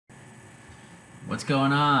What's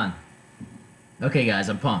going on? Okay, guys,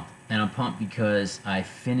 I'm pumped. And I'm pumped because I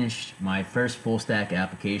finished my first full stack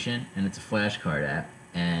application, and it's a flashcard app,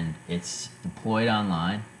 and it's deployed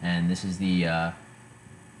online. And this is the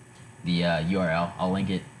URL. I'll link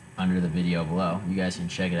it under the video below. You guys can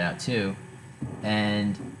check it out too.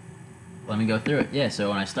 And let me go through it. Yeah. So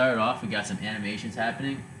when I started off, we got some animations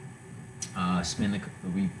happening.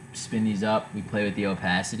 We spin these up. We play with the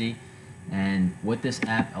opacity. And what this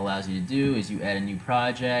app allows you to do is you add a new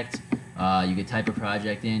project. You could type a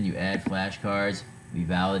project in. You add flashcards. We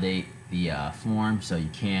validate the form, so you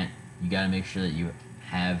got to make sure that you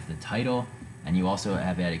have the title, and you also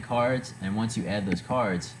have added cards. And once you add those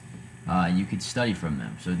cards, you could study from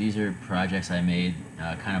them. So these are projects I made,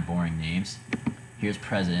 kind of boring names. Here's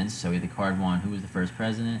presidents. So we have the card one. Who was the first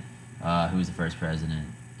president? Who was the first president?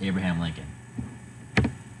 Abraham Lincoln.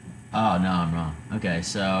 Oh, no, I'm wrong. Okay,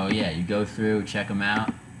 so yeah, you go through, check them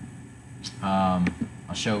out. I'll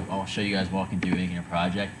show you guys walking through making a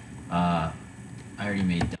project. I already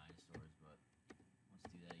made dinosaurs, but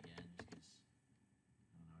let's do that again just because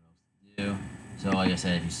I don't know what else to do. So like I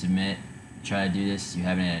said, if you submit, try to do this, you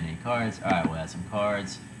haven't added any cards. Alright, we'll add some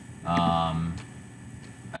cards. I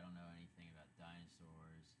don't know anything about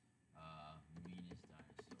dinosaurs. Meanest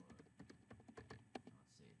dinosaur.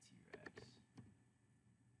 Let's say a T-Rex.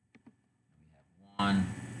 We have one.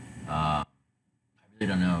 I really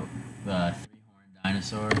don't know. Three-horned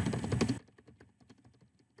dinosaur.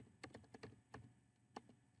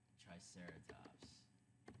 Triceratops.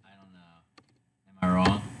 I don't know. Am I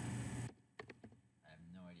wrong? I have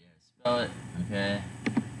no idea how to spell it. Okay.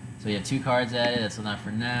 So you have two cards added. That's enough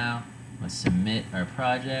for now. Let's submit our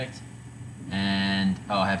project. And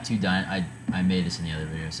I have two I made this in the other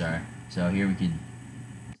video. Sorry. So here we could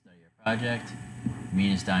study our project.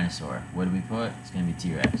 Meanest dinosaur. What do we put? It's gonna be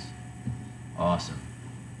T-Rex. Awesome.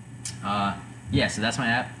 Yeah, so that's my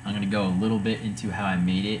app. I'm going to go a little bit into how I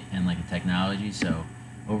made it and like the technology. So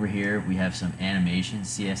over here we have some animation,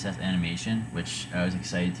 CSS animation, which I was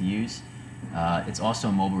excited to use. It's also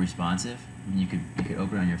mobile responsive. I mean, you could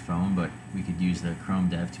open it on your phone, but we could use the Chrome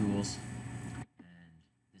Dev Tools. And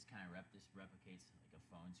this kind of replicates like a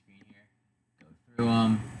phone screen here. Go through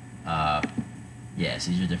them. Yeah,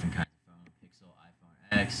 so these are different kinds of phone. Pixel,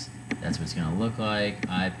 iPhone X. That's what it's going to look like.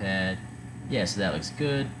 iPad. Yeah, so that looks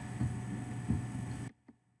good.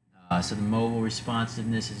 So the mobile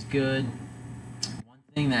responsiveness is good.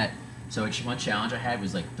 One challenge I had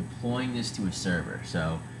was like deploying this to a server.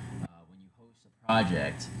 So when you host a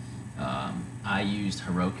project, I used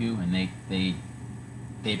Heroku, and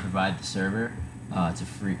they provide the server. It's a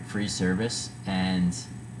free service, and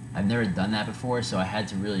I've never done that before. So I had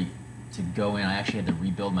to go in. I actually had to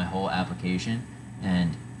rebuild my whole application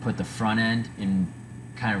and put the front end in.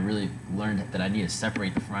 Kind of really learned that I need to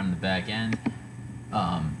separate the front and the back end.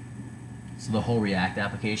 So the whole React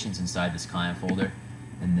application's inside this client folder,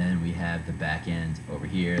 and then we have the back end over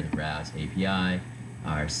here, the browse API,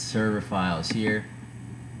 our server files here,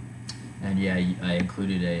 and yeah, I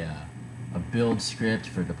included a build script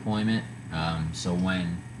for deployment. So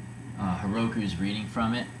when Heroku is reading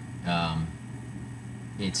from it,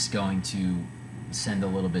 it's going to send a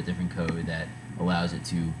little bit different code that allows it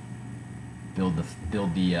to build the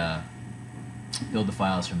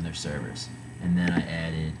files from their servers. And then I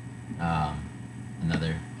added a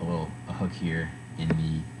hook here in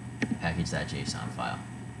the package.json file.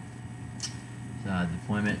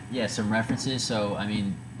 Deployment, yeah, some references. So I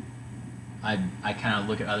mean, I kind of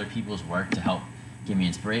look at other people's work to help give me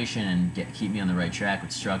inspiration and keep me on the right track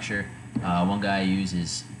with structure. One guy I use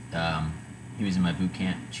is he was in my boot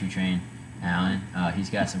camp, Shoe Train, Alan. He's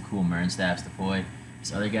got some cool MERN stats deployed.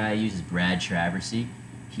 This other guy I use is Brad Traversy.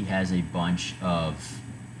 He has a bunch of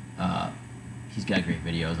he's got great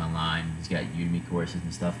videos online. He's got Udemy courses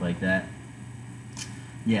and stuff like that.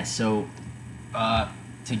 Yeah, so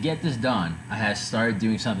to get this done, I had started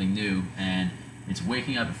doing something new, and it's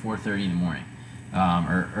waking up at 4:30 in the morning,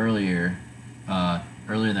 or earlier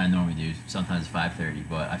than I normally do. Sometimes 5:30,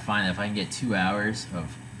 but I find that if I can get 2 hours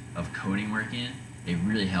of coding work in, it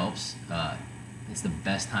really helps. It's the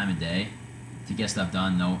best time of day to get stuff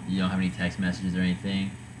done. No, you don't have any text messages or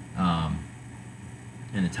anything.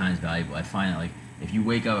 And the time's valuable. I find that like if you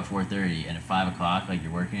wake up at 4:30 and at 5 o'clock like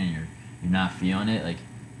you're working and you're not feeling it, like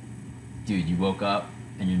dude, you woke up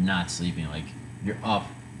and you're not sleeping. Like you're up.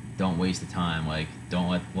 Don't waste the time. Like don't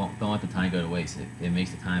let the time go to waste. It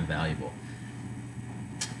makes the time valuable.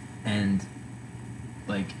 And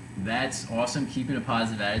like that's awesome. Keeping a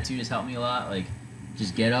positive attitude has helped me a lot. Like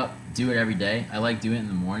just get up, do it every day. I like doing it in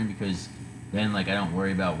the morning because then like I don't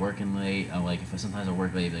worry about working late. Sometimes I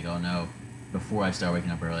work late, like oh no, before I start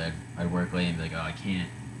waking up early, I'd work late and be like, oh, I can't.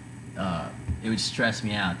 It would stress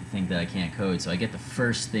me out to think that I can't code. So I get the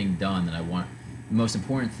first thing done that I want, the most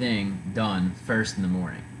important thing done first in the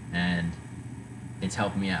morning, and it's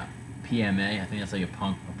helping me out. PMA, I think that's like a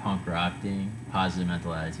punk rock thing, positive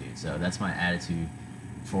mental attitude. So that's my attitude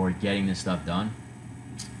for getting this stuff done.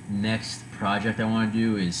 Next project I want to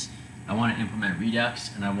do is I want to implement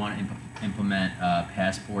Redux, and I want to implement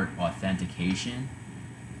passport authentication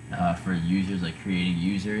for users, like creating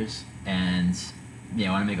users, and I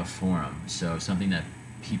want to make a forum, so something that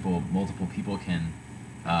multiple people can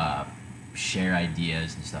share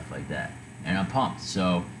ideas and stuff like that. And I'm pumped.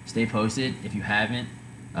 So stay posted. If you haven't,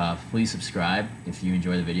 please subscribe if you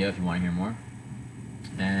enjoy the video, if you want to hear more.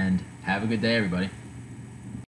 And have a good day, everybody.